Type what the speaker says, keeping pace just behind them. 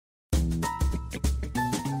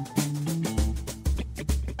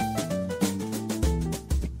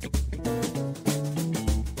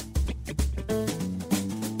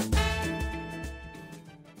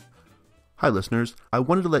Hi, listeners. I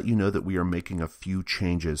wanted to let you know that we are making a few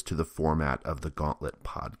changes to the format of the Gauntlet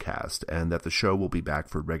podcast, and that the show will be back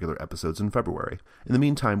for regular episodes in February. In the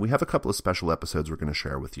meantime, we have a couple of special episodes we're going to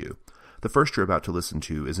share with you. The first you're about to listen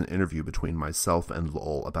to is an interview between myself and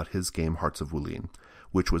Lowell about his game Hearts of Wulin,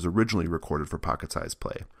 which was originally recorded for pocket-sized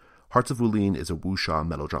play. Hearts of Wulin is a wuxia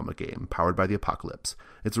melodrama game, powered by the Apocalypse.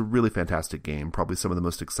 It's a really fantastic game, probably some of the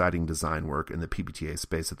most exciting design work in the PBTA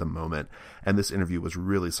space at the moment, and this interview was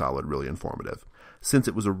really solid, really informative. Since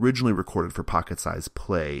it was originally recorded for pocket-sized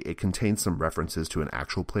play, it contains some references to an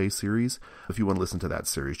actual play series. If you want to listen to that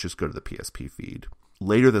series, just go to the PSP feed.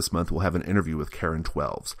 Later this month, we'll have an interview with Karen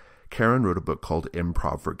Twelves. Karen wrote a book called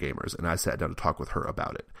Improv for Gamers, and I sat down to talk with her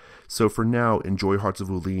about it. So for now, enjoy Hearts of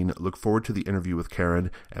Wulin, look forward to the interview with Karen,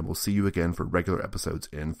 and we'll see you again for regular episodes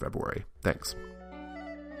in February. Thanks.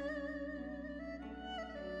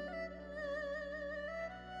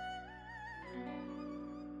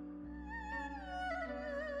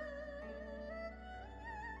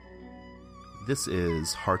 This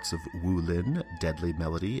is Hearts of Wulin, Deadly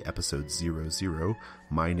Melody, episode 00.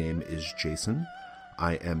 My name is Jason.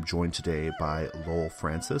 I am joined today by Lowell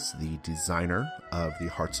Francis, the designer of the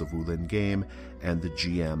Hearts of Wulin game and the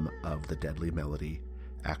GM of the Deadly Melody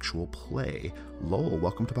actual play. Lowell,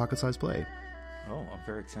 welcome to Pocket Size Play. Oh, I'm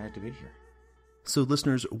very excited to be here. So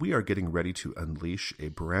listeners, we are getting ready to unleash a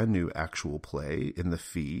brand new actual play in the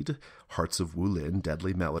feed, Hearts of Wulin,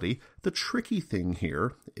 Deadly Melody. The tricky thing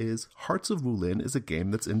here is Hearts of Wulin is a game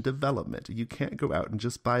that's in development. You can't go out and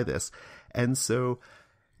just buy this. And so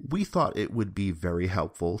we thought it would be very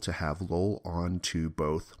helpful to have Lowell on to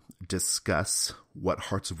both discuss what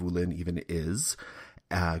Hearts of Wulin even is,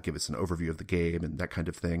 give us an overview of the game and that kind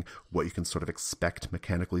of thing, what you can sort of expect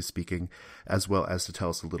mechanically speaking, as well as to tell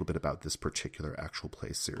us a little bit about this particular actual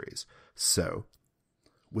play series. So,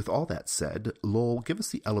 with all that said, Lowell, give us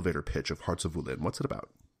the elevator pitch of Hearts of Wulin. What's it about?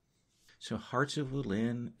 So Hearts of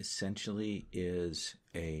Wulin essentially is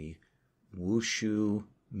a wushu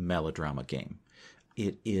melodrama game.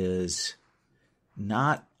 It is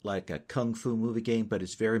not like a kung fu movie game, but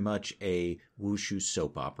it's very much a wushu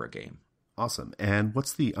soap opera game. Awesome. And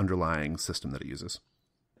what's the underlying system that it uses?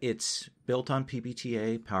 It's built on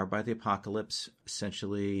PBTA, powered by the Apocalypse,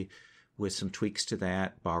 essentially with some tweaks to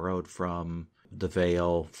that, borrowed from The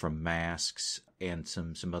Veil, from Masks, and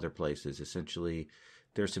some other places. Essentially,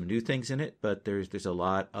 there's some new things in it, but there's a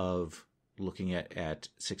lot of looking at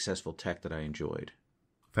successful tech that I enjoyed.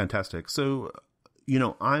 Fantastic. So,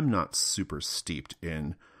 I'm not super steeped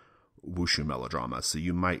in wushu melodrama, so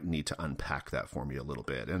you might need to unpack that for me a little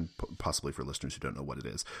bit, and possibly for listeners who don't know what it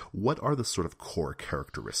is. What are the sort of core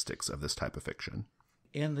characteristics of this type of fiction?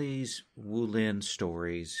 In these Wulin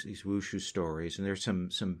stories, these wushu stories, and there's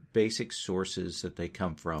some basic sources that they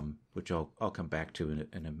come from, which I'll come back to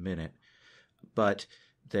in a minute, but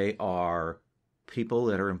they are people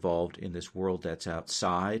that are involved in this world that's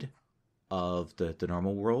outside of the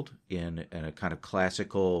normal world in a kind of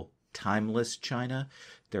classical, timeless China.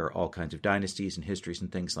 There are all kinds of dynasties and histories and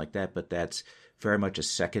things like that, but that's very much a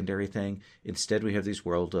secondary thing. Instead, we have this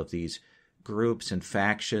world of these groups and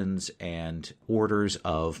factions and orders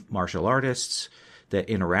of martial artists that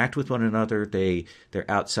interact with one another. They're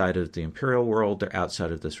outside of the imperial world. They're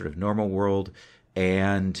outside of the sort of normal world,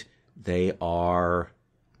 and they are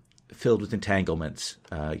filled with entanglements.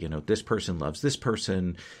 This person loves this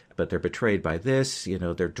person, but they're betrayed by this.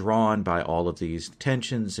 They're drawn by all of these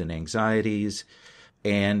tensions and anxieties.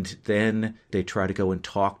 And then they try to go and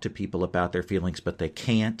talk to people about their feelings, but they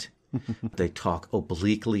can't. They talk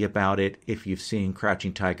obliquely about it. If you've seen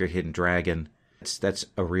Crouching Tiger, Hidden Dragon, that's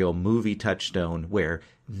a real movie touchstone where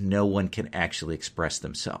no one can actually express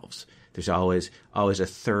themselves. There's always a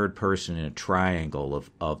third person in a triangle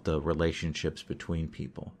of the relationships between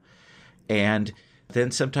people. And then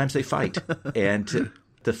sometimes they fight. And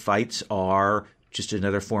the fights are just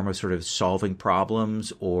another form of sort of solving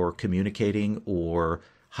problems or communicating or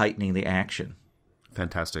heightening the action.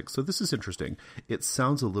 Fantastic. So this is interesting. It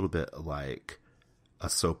sounds a little bit like a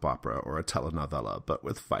soap opera or a telenovela, but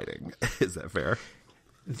with fighting. Is that fair?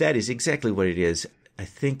 That is exactly what it is. I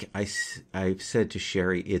think I've said to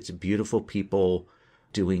Sherry, it's beautiful people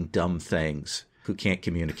doing dumb things who can't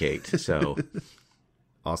communicate. So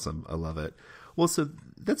awesome. I love it. Well, so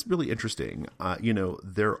that's really interesting.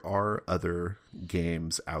 There are other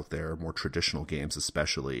games out there, more traditional games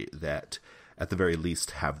especially, that at the very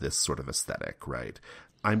least have this sort of aesthetic, right?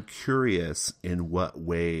 I'm curious in what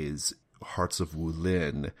ways Hearts of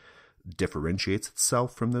Wulin differentiates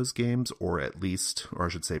itself from those games, or at least, or I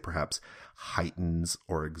should say perhaps heightens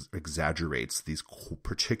or exaggerates these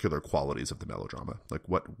particular qualities of the melodrama. Like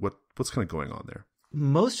what's kind of going on there?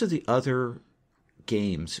 Most of the other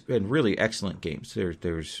games, and really excellent games,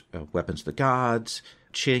 there's Weapons of the Gods,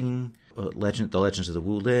 Qing, the Legends of the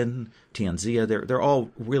Wulin, Tianxia. They're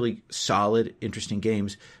all really solid, interesting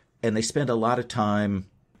games, and they spend a lot of time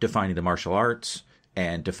defining the martial arts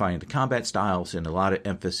and defining the combat styles, and a lot of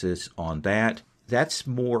emphasis on that. That's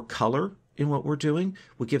more color in what we're doing.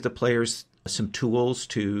 We give the players some tools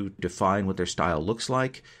to define what their style looks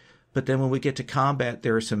like. But then when we get to combat,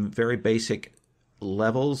 there are some very basic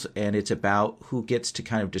levels, and it's about who gets to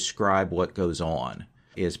kind of describe what goes on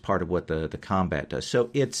is part of what the combat does. So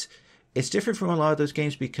it's different from a lot of those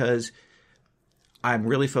games because I'm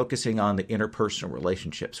really focusing on the interpersonal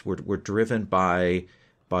relationships. We're driven by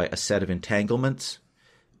a set of entanglements.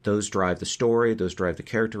 Those drive the story. Those drive the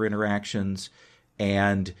character interactions.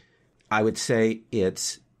 And I would say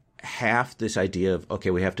it's half this idea of,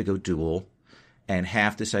 okay, we have to go duel, and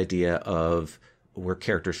half this idea of we're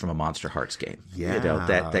characters from a Monster Hearts game. Yeah.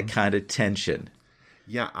 That kind of tension.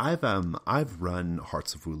 Yeah, I've run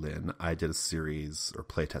Hearts of Wulin. I did a series, or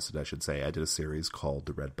play tested, I should say. I did a series called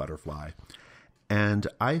The Red Butterfly. And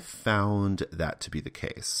I found that to be the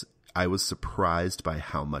case. I was surprised by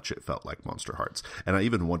how much it felt like Monster Hearts. And I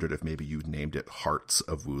even wondered if maybe you named it Hearts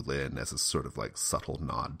of Wulin as a sort of like subtle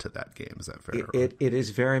nod to that game. Is that fair? It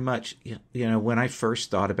is very much, when I first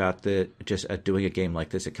thought about doing a game like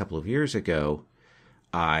this a couple of years ago,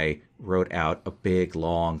 I wrote out a big,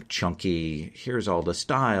 long, chunky, here's all the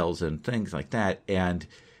styles and things like that. And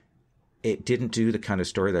it didn't do the kind of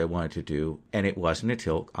story that I wanted to do. And it wasn't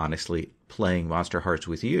until, honestly, playing Monster Hearts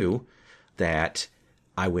with you that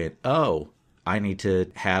I went, oh, I need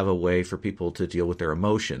to have a way for people to deal with their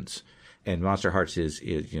emotions. And Monster Hearts is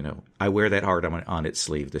I wear that heart on its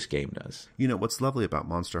sleeve, this game does. What's lovely about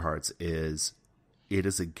Monster Hearts is it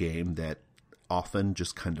is a game that often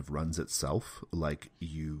just kind of runs itself. Like,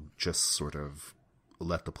 you just sort of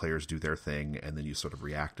let the players do their thing, and then you sort of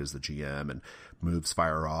react as the GM, and moves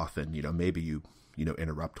fire off, and maybe you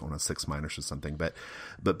interrupt on a 6 minus or something, but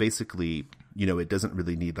basically, it doesn't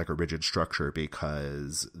really need like a rigid structure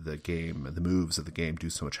because the moves of the game do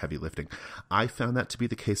so much heavy lifting. I found that to be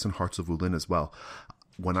the case in Hearts of Wulin as well.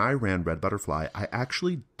 When I ran Red Butterfly,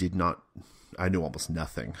 I knew almost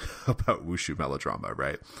nothing about wushu melodrama,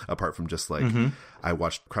 right? Apart from just like, I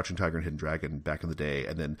watched Crouching Tiger and Hidden Dragon back in the day.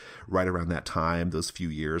 And then right around that time, those few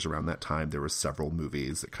years around that time, there were several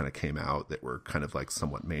movies that kind of came out that were kind of like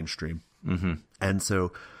somewhat mainstream. Mm-hmm. And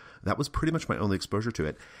so that was pretty much my only exposure to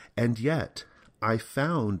it. And yet I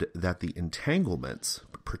found that the entanglements,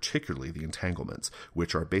 particularly the entanglements,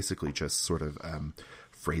 which are basically just sort of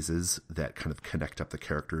phrases that kind of connect up the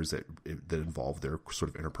characters that involve their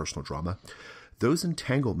sort of interpersonal drama, those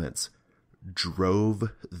entanglements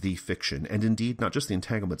drove the fiction. And indeed, not just the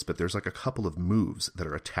entanglements, but there's like a couple of moves that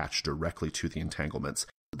are attached directly to the entanglements.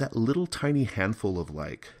 That little tiny handful of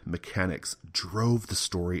like mechanics drove the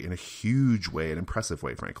story in a huge way, an impressive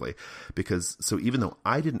way, frankly, because so even though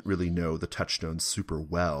I didn't really know the touchstones super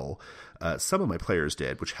well, some of my players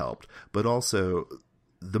did, which helped, but also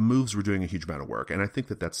the moves were doing a huge amount of work. And I think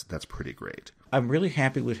that's pretty great. I'm really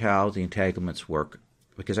happy with how the entanglements work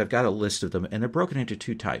because I've got a list of them, and they're broken into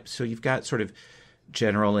two types. So you've got sort of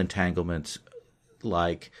general entanglements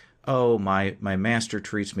like, oh, my master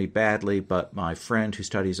treats me badly, but my friend who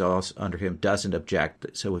studies under him doesn't object.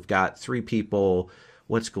 So we've got 3 people.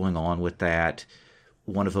 What's going on with that?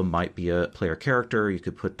 One of them might be a player character. You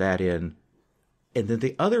could put that in. And then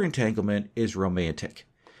the other entanglement is romantic.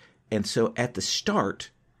 And so at the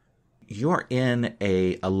start, you're in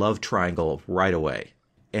a love triangle right away.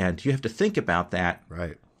 And you have to think about that.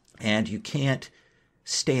 Right. And you can't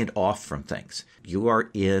stand off from things. You are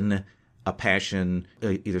in a passion,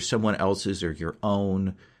 either someone else's or your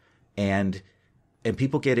own, and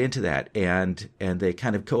people get into that, and they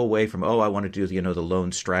kind of go away from, oh, I want to do the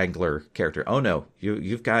lone strangler character. Oh no,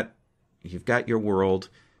 you've got your world,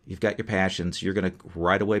 you've got your passions. You're going to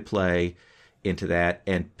right away play into that,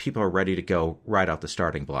 and people are ready to go right off the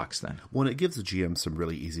starting blocks then. Well, it gives the GM some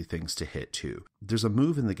really easy things to hit too. There's a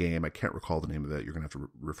move in the game, I can't recall the name of it, you're going to have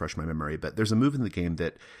to refresh my memory, but there's a move in the game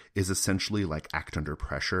that is essentially like act under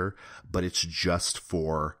pressure, but it's just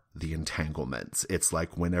for the entanglements. It's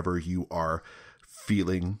like whenever you are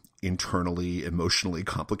feeling internally, emotionally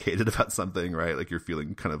complicated about something, right? Like you're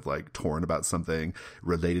feeling kind of like torn about something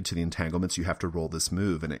related to the entanglements, you have to roll this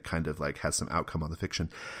move, and it kind of like has some outcome on the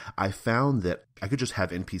fiction. I found that I could just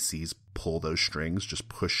have NPCs pull those strings, just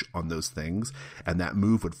push on those things, and that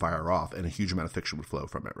move would fire off, and a huge amount of fiction would flow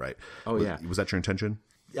from it, right? Oh, yeah. Was that your intention?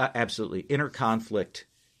 Absolutely. Inner conflict.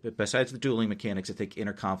 Besides the dueling mechanics, I think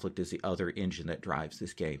inner conflict is the other engine that drives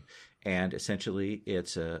this game. And essentially,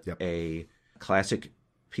 it's a classic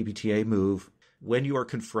PBTA move. When you are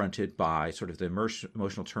confronted by sort of the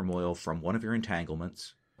emotional turmoil from one of your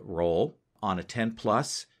entanglements, roll. On a 10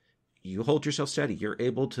 plus, you hold yourself steady. You're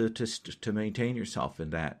able to maintain yourself in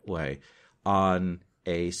that way. On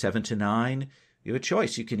a 7 to 9, you have a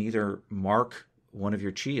choice. You can either mark one of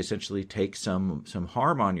your chi, essentially take some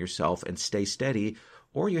harm on yourself and stay steady,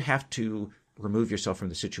 or you have to remove yourself from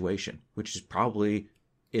the situation, which is probably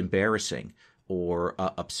embarrassing or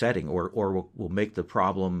upsetting, or will make the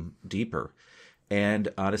problem deeper. And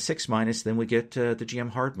on a 6 minus, then we get the GM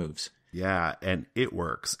hard moves. Yeah, and it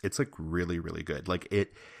works. It's like really, really good. Like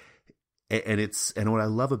and what I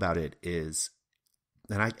love about it is,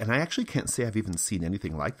 and I actually can't say I've even seen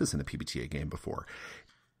anything like this in a PBTA game before.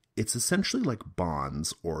 It's essentially like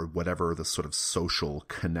bonds, or whatever the sort of social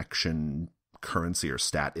connection currency or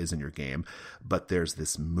stat is in your game, but there's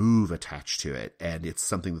this move attached to it, and it's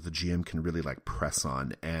something that the GM can really like press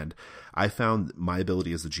on. And I found my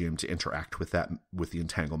ability as the GM to interact with that, with the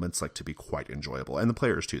entanglements, like to be quite enjoyable. And the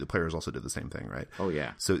players too. The players also did the same thing, right? Oh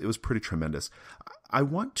yeah. So it was pretty tremendous. I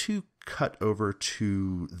want to cut over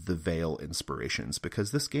to the Veil inspirations,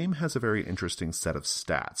 because this game has a very interesting set of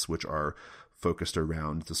stats, which are focused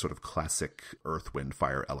around the sort of classic earth, wind,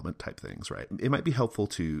 fire element type things, right? It might be helpful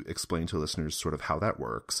to explain to listeners sort of how that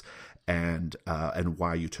works, and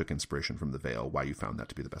why you took inspiration from the Veil, why you found that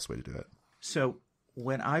to be the best way to do it. So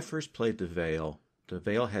when I first played the Veil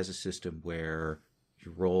has a system where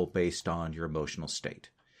you roll based on your emotional state.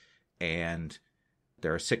 And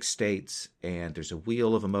there are 6 states, and there's a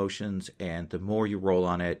wheel of emotions, and the more you roll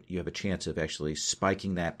on it, you have a chance of actually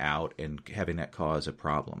spiking that out and having that cause a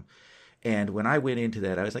problem. And when I went into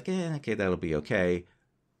that, I was like, okay, that'll be okay.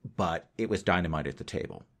 But it was dynamite at the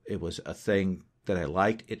table. It was a thing that I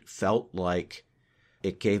liked. It felt like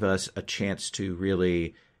it gave us a chance to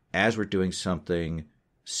really, as we're doing something,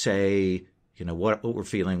 say, what we're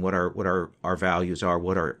feeling, what our values are,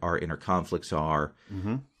 what our inner conflicts are.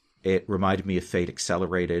 Mm-hmm. It reminded me of Fate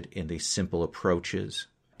Accelerated in these simple approaches.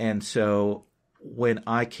 And so when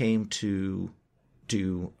I came to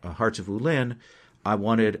do Hearts of Wulin, I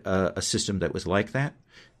wanted a system that was like that.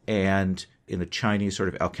 And in the Chinese sort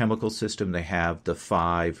of alchemical system, they have the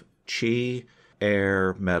 5 qi,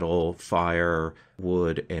 air, metal, fire,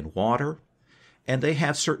 wood, and water. And they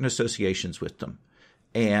have certain associations with them.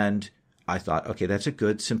 And I thought, okay, that's a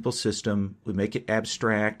good, simple system. We make it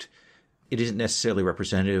abstract. It isn't necessarily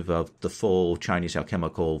representative of the full Chinese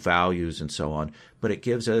alchemical values and so on, but it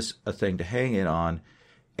gives us a thing to hang it on.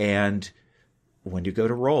 And when you go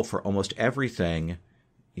to roll for almost everything,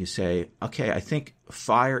 you say, okay, I think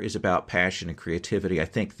fire is about passion and creativity. I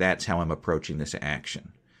think that's how I'm approaching this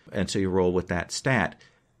action. And so you roll with that stat.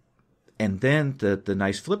 And then the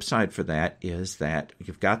nice flip side for that is that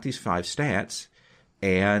you've got these 5 stats,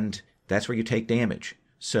 and that's where you take damage.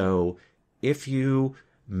 So if you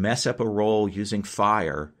mess up a roll using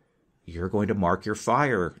fire, you're going to mark your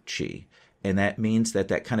fire chi. And that means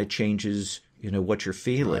that kind of changes what you're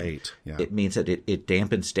feeling. Right. Yeah. It means that it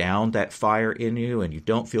dampens down that fire in you, and you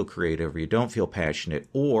don't feel creative, or you don't feel passionate,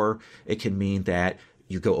 or it can mean that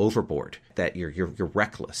you go overboard, that you're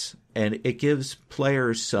reckless. And it gives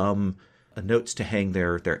players some notes to hang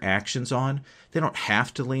their actions on. They don't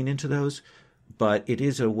have to lean into those, but it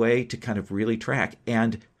is a way to kind of really track.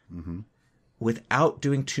 And without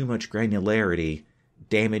doing too much granularity,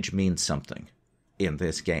 damage means something in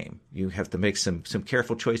this game. You have to make some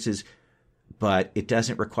careful choices, but it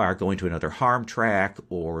doesn't require going to another harm track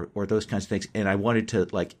or those kinds of things. And I wanted to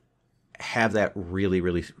have that really,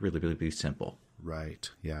 really, really, really be simple. Right.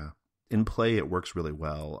 Yeah. In play, it works really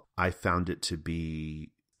well. I found it to be,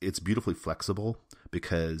 it's beautifully flexible,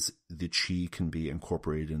 because the chi can be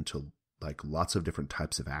incorporated into lots of different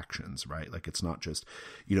types of actions, right? Like it's not just,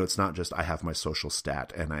 it's not just I have my social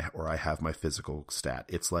stat or I have my physical stat.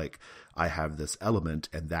 It's like I have this element,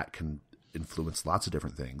 and that can influence lots of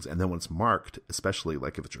different things. And then when it's marked, especially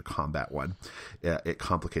like if it's your combat one, it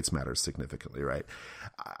complicates matters significantly, right?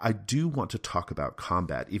 I do want to talk about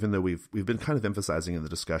combat, even though we've been kind of emphasizing in the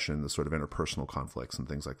discussion the sort of interpersonal conflicts and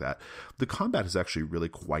things like that. The combat is actually really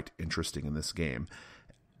quite interesting in this game.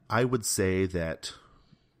 I would say that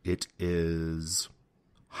it is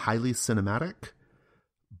highly cinematic,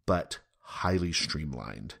 but highly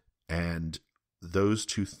streamlined. And those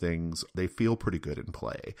two things, they feel pretty good in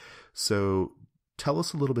play. So tell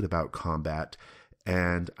us a little bit about combat.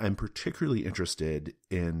 And I'm particularly interested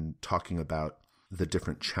in talking about the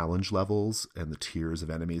different challenge levels and the tiers of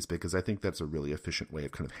enemies, because I think that's a really efficient way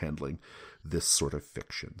of kind of handling this sort of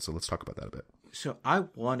fiction. So let's talk about that a bit. So I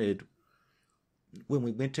wanted, when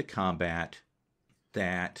we went to combat,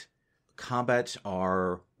 that combats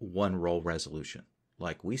are one roll resolution.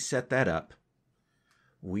 Like, we set that up,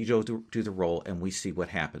 we do the roll, and we see what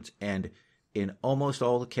happens. And in almost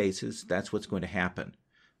all the cases, that's what's going to happen.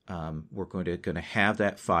 We're going to have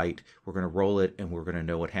that fight, we're going to roll it, and we're going to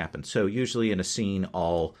know what happens. So usually in a scene,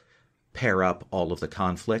 I'll pair up all of the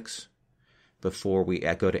conflicts before we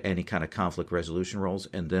go to any kind of conflict resolution rolls,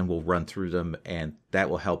 and then we'll run through them, and that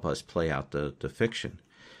will help us play out the fiction.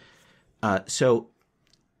 So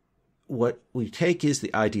what we take is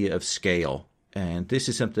the idea of scale, and this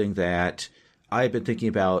is something that I've been thinking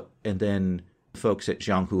about, and then folks at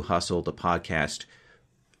Jianghu Hustle, the podcast,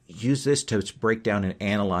 use this to break down and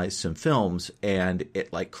analyze some films, and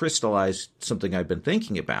it like crystallized something I've been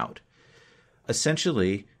thinking about.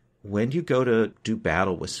 Essentially, when you go to do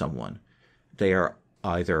battle with someone, they are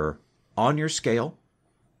either on your scale,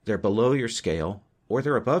 they're below your scale, or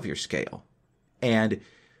they're above your scale. And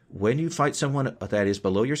when you fight someone that is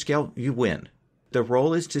below your scale, you win. The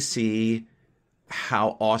role is to see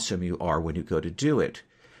how awesome you are when you go to do it.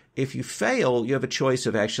 If you fail, you have a choice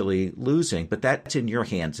of actually losing, but that's in your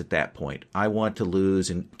hands at that point. I want to lose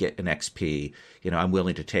and get an XP. I'm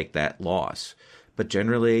willing to take that loss. But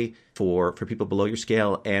generally, for people below your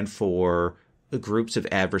scale and for groups of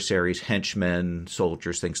adversaries, henchmen,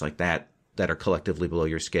 soldiers, things like that are collectively below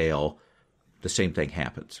your scale, the same thing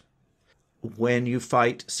happens. When you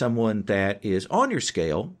fight someone that is on your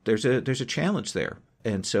scale, there's a challenge there.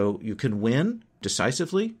 And so you can win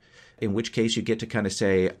decisively, in which case you get to kind of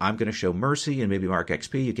say, I'm going to show mercy and maybe mark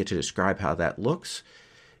XP. You get to describe how that looks.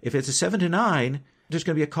 If it's a 7 to 9, there's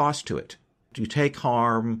going to be a cost to it. You take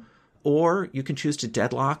harm, or you can choose to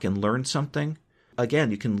deadlock and learn something. Again,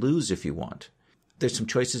 you can lose if you want. There's some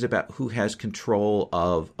choices about who has control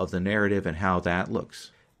of the narrative and how that looks.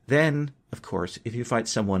 Then, of course, if you fight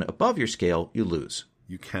someone above your scale, you lose.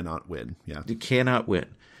 You cannot win. Yeah. You cannot win.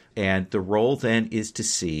 And the role then is to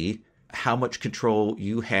see how much control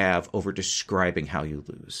you have over describing how you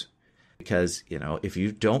lose. Because, if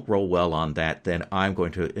you don't roll well on that, then I'm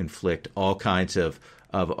going to inflict all kinds of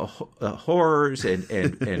horrors and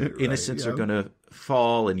right, innocents are going to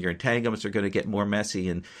fall, and your entanglements are going to get more messy.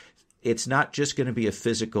 And it's not just going to be a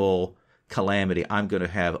physical calamity. I'm going to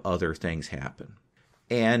have other things happen.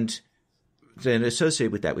 And then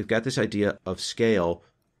associated with that, we've got this idea of scale.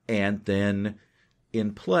 And then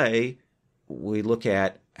in play, we look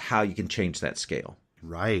at how you can change that scale.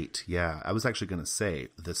 Right. Yeah. I was actually going to say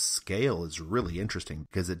the scale is really interesting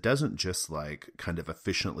because it doesn't just kind of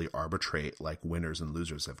efficiently arbitrate winners and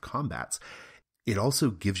losers of combats. It also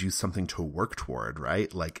gives you something to work toward,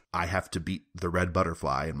 right? I have to beat the red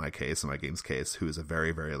butterfly in my game's case, who is a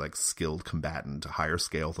very, very skilled combatant, a higher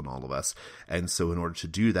scale than all of us. And so in order to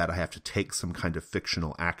do that, I have to take some kind of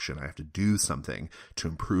fictional action. I have to do something to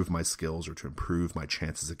improve my skills or to improve my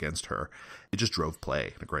chances against her. It just drove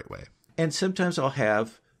play in a great way. And sometimes I'll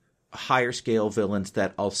have higher scale villains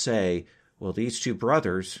that I'll say, well, these two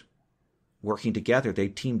brothers working together, they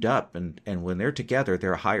teamed up, and when they're together,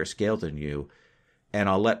 they're a higher scale than you. And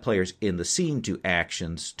I'll let players in the scene do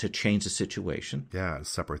actions to change the situation. Yeah,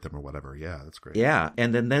 separate them or whatever. Yeah, that's great. Yeah,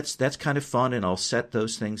 and then that's kind of fun, and I'll set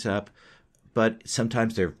those things up. But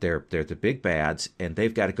sometimes they're the big bads, and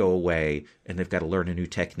they've got to go away, and they've got to learn a new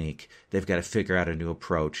technique. They've got to figure out a new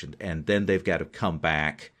approach, and then they've got to come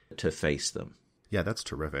back to face them. Yeah, that's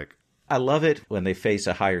terrific. I love it when they face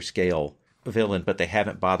a higher scale villain, but they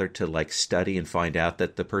haven't bothered to study and find out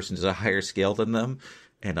that the person is a higher scale than them.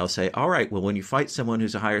 And I'll say, all right, well, when you fight someone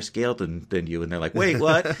who's a higher scale than you, and they're like, wait,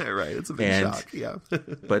 what? Right, it's a big shock, yeah.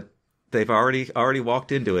 But they've already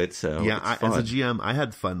walked into it, so yeah. It's fun. As a GM, I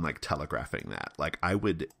had fun telegraphing that.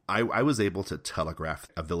 I was able to telegraph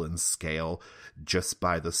a villain's scale just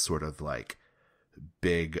by the sort of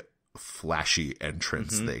big flashy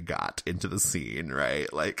entrance they got into the scene, right?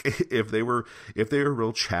 If they were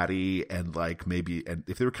real chatty and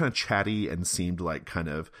if they were kind of chatty and seemed kind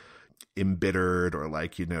of embittered or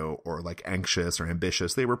anxious or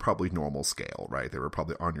ambitious, they were probably normal scale, right? They were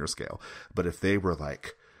probably on your scale. But if they were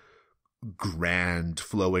grand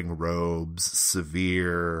flowing robes,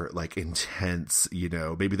 severe, intense,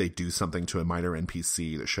 maybe they do something to a minor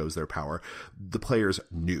NPC that shows their power, the players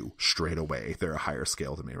knew straight away they're a higher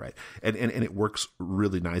scale than me, right? And it works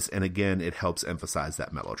really nice. And again, it helps emphasize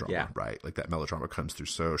that melodrama, right? That melodrama comes through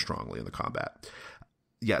so strongly in the combat.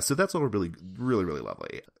 Yeah, so that's all really, really, really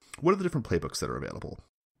lovely. What are the different playbooks that are available?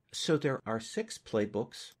 So there are 6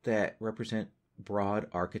 playbooks that represent broad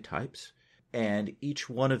archetypes, and each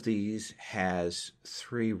one of these has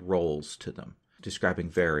 3 roles to them,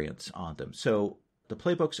 describing variants on them. So the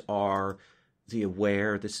playbooks are the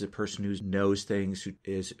aware. This is a person who knows things, who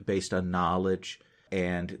is based on knowledge.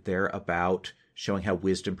 and they're about showing how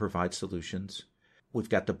wisdom provides solutions. We've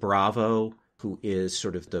got the Bravo, who is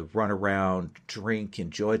sort of the runaround, drink,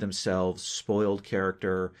 enjoy themselves, spoiled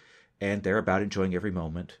character, and they're about enjoying every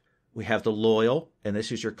moment. We have the Loyal, and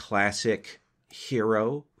this is your classic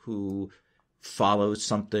hero who follows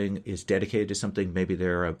something, is dedicated to something. Maybe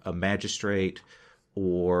they're a magistrate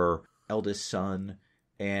or eldest son,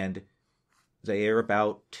 and they are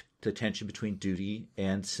about the tension between duty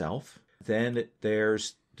and self. Then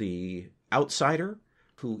there's the Outsider,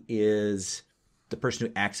 who is the person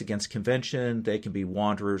who acts against convention. They can be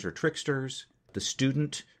wanderers or tricksters. The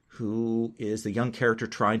Student, who is the young character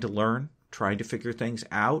trying to learn, trying to figure things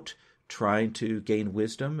out, trying to gain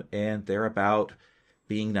wisdom, and they're about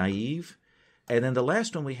being naive. And then the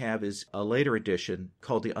last one we have is a later edition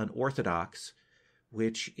called the Unorthodox,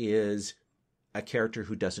 which is a character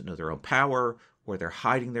who doesn't know their own power, or they're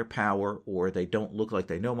hiding their power, or they don't look like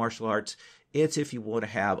they know martial arts. It's if you want to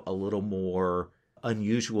have a little more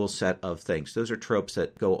unusual set of things. Those are tropes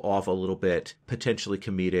that go off a little bit, potentially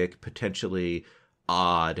comedic, potentially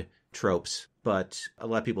odd tropes, but a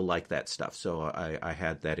lot of people like that stuff. So I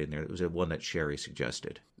had that in there. It was one that Sherry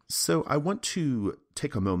suggested. So I want to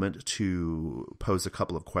take a moment to pose a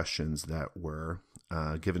couple of questions that were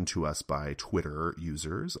given to us by Twitter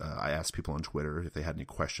users. I asked people on Twitter if they had any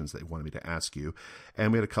questions they wanted me to ask you,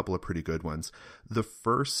 and we had a couple of pretty good ones. The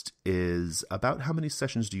first is about how many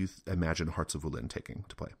sessions do you imagine Hearts of Wulin taking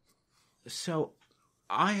to play? So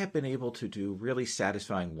I have been able to do really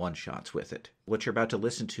satisfying one-shots with it. What you're about to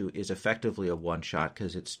listen to is effectively a one-shot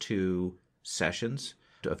because it's 2 sessions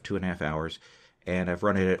of 2.5 hours, and I've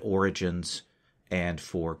run it at Origins and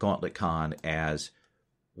for Gauntlet Con as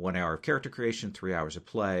 1 hour of character creation, 3 hours of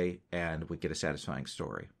play, and we get a satisfying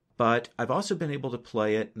story. But I've also been able to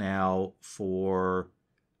play it now for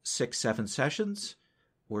 6-7 sessions.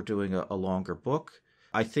 We're doing a longer book.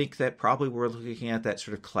 I think that probably we're looking at that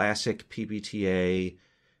sort of classic PBTA,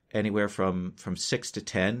 anywhere from 6 to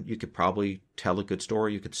 10. You could probably tell a good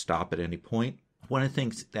story. You could stop at any point. One of the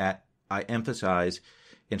things that I emphasize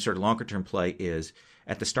in sort of longer term play is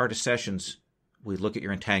at the start of sessions, we look at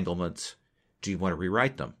your entanglements. Do you want to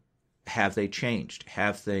rewrite them? Have they changed?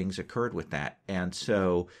 Have things occurred with that? And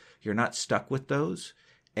so you're not stuck with those.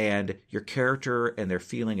 And your character and their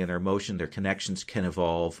feeling and their emotion, their connections can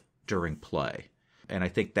evolve during play. And I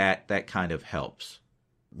think that kind of helps.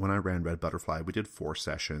 When I ran Red Butterfly, we did 4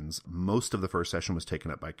 sessions. Most of the first session was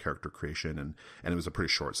taken up by character creation, and it was a pretty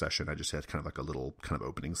short session. I just had kind of like a little kind of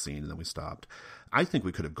opening scene, and then we stopped. I think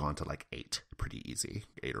we could have gone to like 8 pretty easy,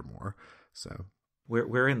 8 or more. So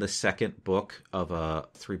we're in the second book of a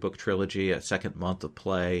 3-book trilogy, a second month of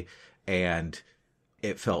play, and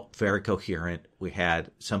it felt very coherent. We had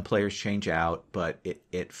some players change out, but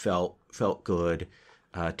it felt good.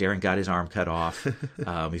 Darren got his arm cut off.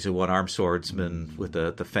 He's a one-armed swordsman with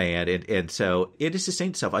the fan. And so it has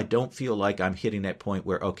sustained itself. I don't feel like I'm hitting that point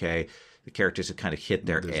where, okay, the characters have kind of hit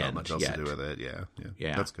their There's end not much else yet. to do with it. Yeah.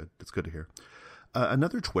 Yeah. That's good. That's good to hear.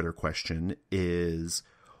 Another Twitter question is,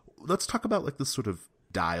 let's talk about like this sort of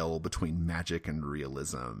dial between magic and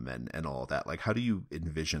realism and all that. Like, how do you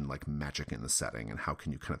envision like magic in the setting, and how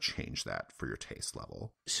can you kind of change that for your taste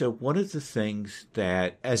level? So one of the things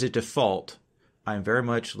that, as a default, I'm very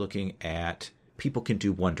much looking at people can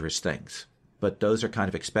do wondrous things, but those are kind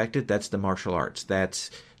of expected. That's the martial arts. That's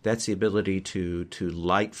the ability to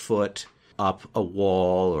light foot up a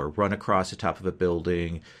wall or run across the top of a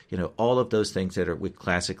building. You know, all of those things that we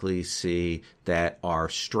classically see that are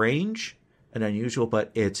strange and unusual, but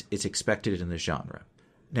it's expected in the genre.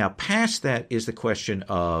 Now, past that is the question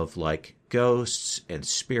of like ghosts and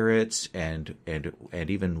spirits and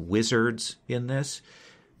even wizards in this.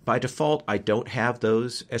 By default, I don't have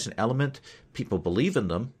those as an element. People believe in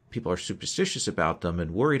them. People are superstitious about them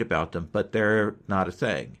and worried about them, but they're not a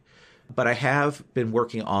thing. But I have been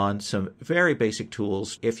working on some very basic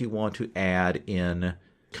tools if you want to add in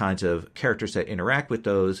kinds of characters that interact with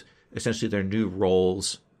those. Essentially, they're new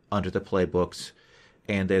roles under the playbooks,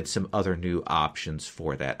 and then some other new options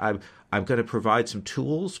for that. I'm going to provide some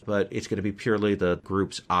tools, but it's going to be purely the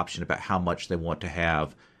group's option about how much they want to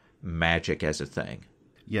have magic as a thing.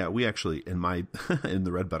 Yeah, we actually, in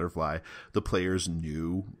the Red Butterfly, the players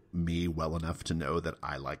knew me well enough to know that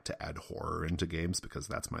I like to add horror into games because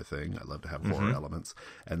that's my thing. I love to have horror elements.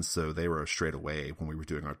 And so they were straight away, when we were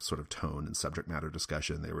doing our sort of tone and subject matter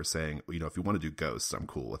discussion, they were saying, you know, if you want to do ghosts, I'm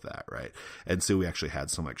cool with that, right? And so we actually had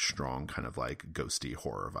some like strong kind of like ghosty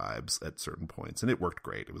horror vibes at certain points, and it worked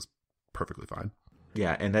great. It was perfectly fine.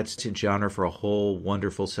 Yeah, and that's in genre for a whole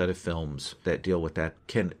wonderful set of films that deal with that,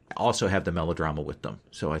 can also have the melodrama with them.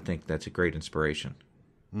 So I think that's a great inspiration.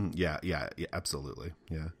 Yeah, absolutely.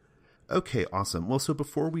 Yeah. Okay, awesome. Well, so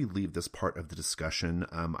before we leave this part of the discussion,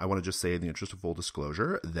 I want to just say, in the interest of full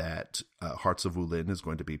disclosure, that Hearts of Wulin is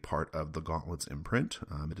going to be part of the Gauntlets imprint.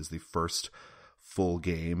 It is the first full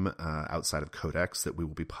game outside of Codex that we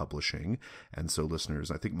will be publishing. And so listeners,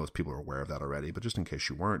 I think most people are aware of that already, but just in case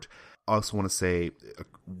you weren't, I also want to say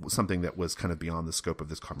something that was kind of beyond the scope of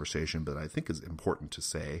this conversation, but I think is important to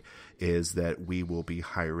say, is that we will be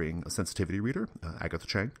hiring a sensitivity reader, Agatha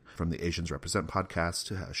Chang, from the Asians Represent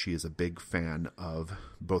podcast. She is a big fan of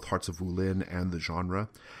both Hearts of Wulin and the genre.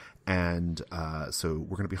 And so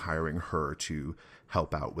we're going to be hiring her to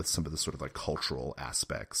help out with some of the sort of like cultural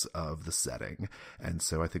aspects of the setting. And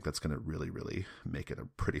so I think that's going to really, really make it a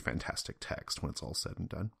pretty fantastic text when it's all said and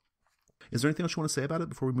done. Is there anything else you want to say about it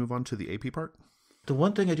before we move on to the AP part? The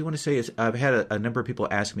one thing I do want to say is I've had a number of people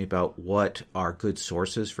ask me about what are good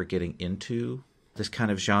sources for getting into this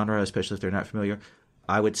kind of genre, especially if they're not familiar.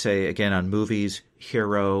 I would say, again, on movies,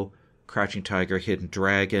 Hero, Crouching Tiger, Hidden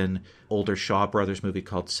Dragon, older Shaw Brothers movie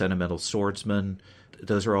called Sentimental Swordsman.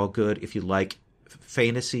 Those are all good. If you like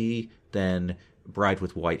fantasy, then Bride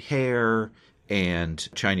with White Hair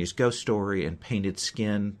and Chinese Ghost Story and Painted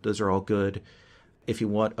Skin, those are all good. If you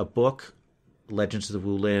want a book, Legends of the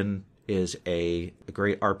Wulin is a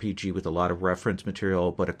great RPG with a lot of reference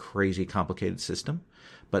material, but a crazy complicated system.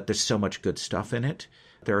 But there's so much good stuff in it.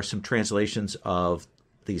 There are some translations of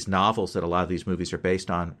these novels that a lot of these movies are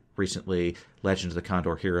based on. Recently, Legend of the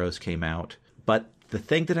Condor Heroes came out. But the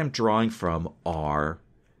thing that I'm drawing from are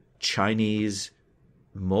Chinese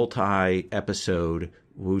multi-episode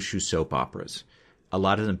wushu soap operas. A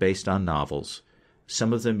lot of them based on novels.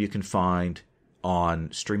 Some of them you can find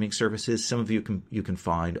on streaming services. Some of you can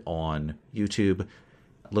find on YouTube.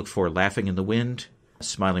 Look for Laughing in the Wind,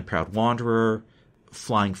 Smiling Proud Wanderer,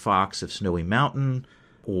 Flying Fox of Snowy Mountain,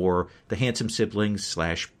 or The Handsome Siblings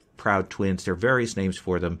 / Proud Twins. There are various names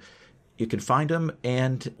for them. You can find them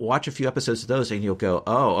and watch a few episodes of those and you'll go,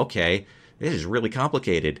 oh, okay, this is really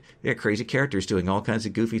complicated. They're crazy characters doing all kinds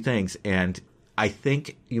of goofy things. And I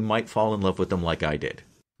think you might fall in love with them like I did.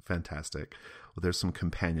 Fantastic. Well, there's some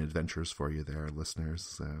companion adventures for you there, listeners.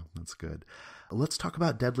 So that's good. Let's talk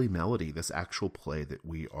about Deadly Melody, this actual play that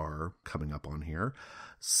we are coming up on here.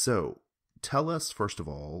 So tell us, first of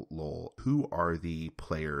all, Lowell, who are the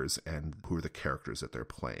players and who are the characters that they're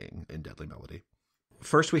playing in Deadly Melody?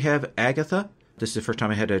 First, we have Agatha. This is the first time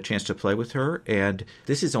I had a chance to play with her, and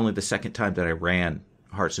this is only the second time that I ran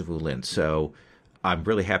Hearts of Wulin, so I'm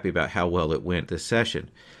really happy about how well it went this session.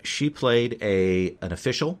 She played an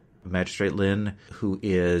official, Magistrate Lin, who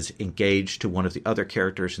is engaged to one of the other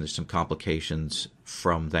characters, and there's some complications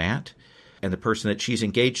from that. And the person that she's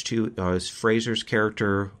engaged to is Fraser's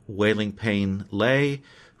character, Wailing Pain Lei,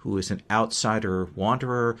 who is an outsider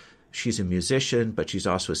wanderer. She's a musician, but she's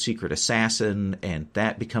also a secret assassin, and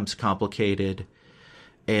that becomes complicated.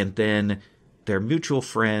 And then their mutual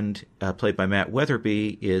friend, played by Matt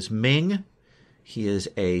Weatherby, is Ming. He is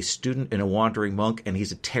a student and a wandering monk, and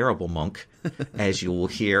he's a terrible monk, as you will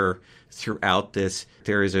hear throughout this.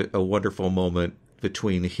 There is a wonderful moment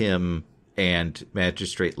between him and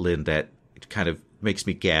Magistrate Lin that kind of makes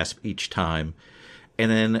me gasp each time. And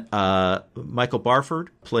then Michael Barford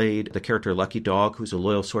played the character Lucky Dog, who's a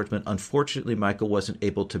loyal swordsman. Unfortunately, Michael wasn't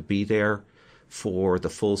able to be there for the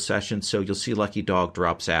full session, so you'll see Lucky Dog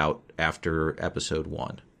drops out after episode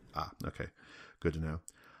 1. Ah, okay. Good to know.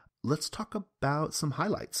 Let's talk about some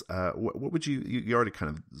highlights. What would you already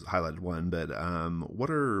kind of highlighted one, but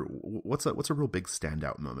what's a real big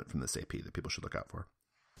standout moment from this AP that people should look out for?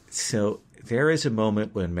 So there is a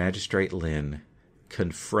moment when Magistrate Lin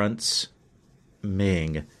confronts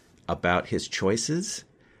Ming about his choices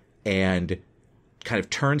and kind of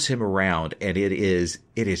turns him around, and it is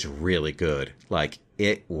really good. Like,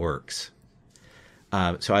 it works.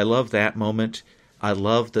 So I love that moment. I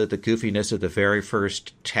love the goofiness of the very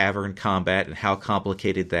first tavern combat and how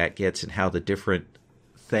complicated that gets and how the different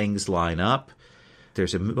things line up.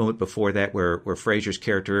 There's a moment before that where Fraser's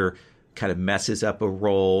character kind of messes up a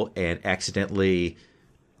roll and accidentally,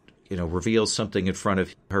 reveals something in front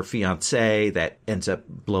of her fiancé that ends up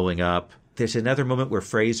blowing up. There's another moment where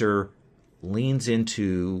Fraser leans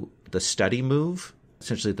into the study move,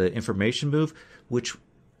 essentially the information move, which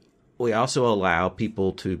we also allow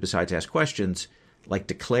people to, besides ask questions, like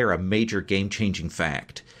declare a major game-changing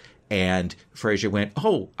fact. And Fraser went,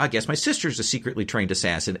 oh, I guess my sister's a secretly trained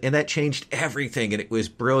assassin. And that changed everything, and it was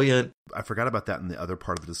brilliant. I forgot about that in the other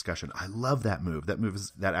part of the discussion. I love that move.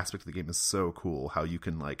 That aspect of the game is so cool, how you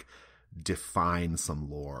can, like, define some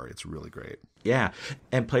lore. It's really great. Yeah,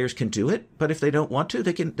 and players can do it, but if they don't want to,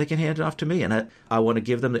 they can hand it off to me, and I want to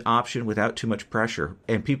give them the option without too much pressure.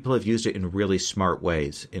 And people have used it in really smart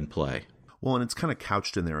ways in play. Well, and it's kind of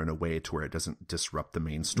couched in there in a way to where it doesn't disrupt the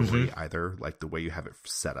main story either. Like the way you have it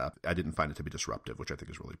set up, I didn't find it to be disruptive, which I think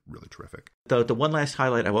is really, really terrific. The one last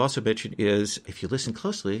highlight I will also mention is, if you listen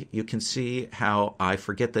closely, you can see how I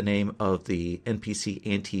forget the name of the NPC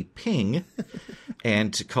Auntie Ping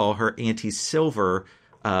and to call her Auntie Silver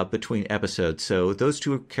between episodes. So those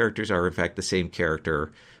two characters are, in fact, the same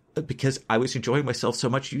character. Because I was enjoying myself so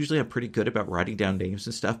much. Usually I'm pretty good about writing down names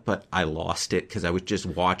and stuff, but I lost it because I was just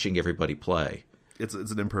watching everybody play. It's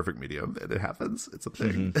an imperfect medium, and it happens. It's a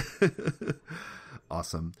thing.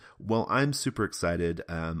 Awesome. Well, I'm super excited.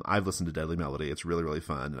 I've listened to Deadly Melody. It's really, really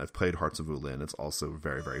fun. And I've played Hearts of Wulin. It's also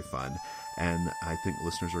very, very fun. And I think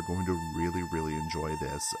listeners are going to really, really enjoy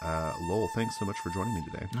this. Lowell, thanks so much for joining me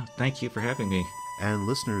today. Oh, thank you for having me. And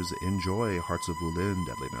listeners, enjoy Hearts of Wulin,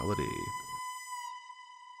 Deadly Melody.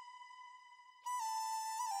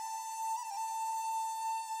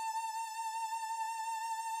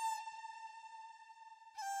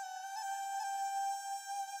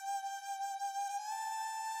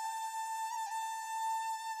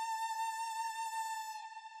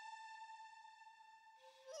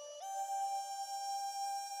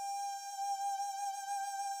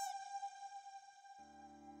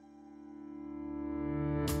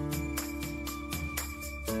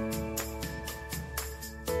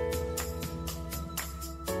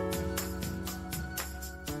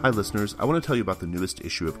 Hi listeners, I want to tell you about the newest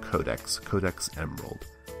issue of Codex, Codex Emerald.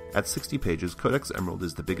 At 60 pages, Codex Emerald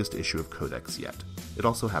is the biggest issue of Codex yet. It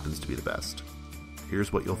also happens to be the best.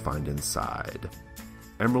 Here's what you'll find inside.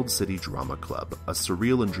 Emerald City Drama Club, a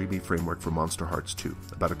surreal and dreamy framework for Monster Hearts 2,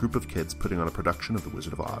 about a group of kids putting on a production of The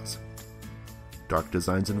Wizard of Oz. Dark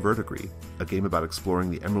Designs in Verdigris, a game about exploring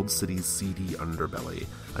the Emerald City's seedy underbelly,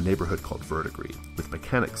 a neighborhood called Verdigris, with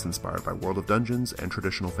mechanics inspired by World of Dungeons and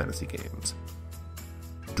traditional fantasy games.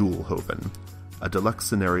 Duelhoven, a deluxe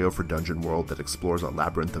scenario for Dungeon World that explores a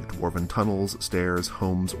labyrinth of dwarven tunnels, stairs,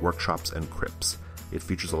 homes, workshops, and crypts. It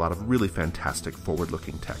features a lot of really fantastic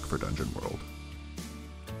forward-looking tech for Dungeon World.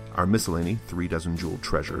 Our miscellany, 3 dozen jeweled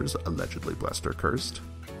treasures, allegedly blessed or cursed.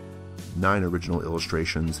 9 original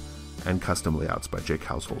illustrations, and custom layouts by Jake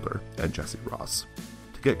Householder and Jesse Ross.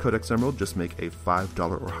 To get Codex Emerald, just make a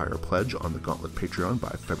 $5 or higher pledge on the Gauntlet Patreon by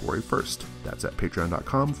February 1st. That's at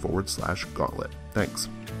patreon.com/Gauntlet. Thanks.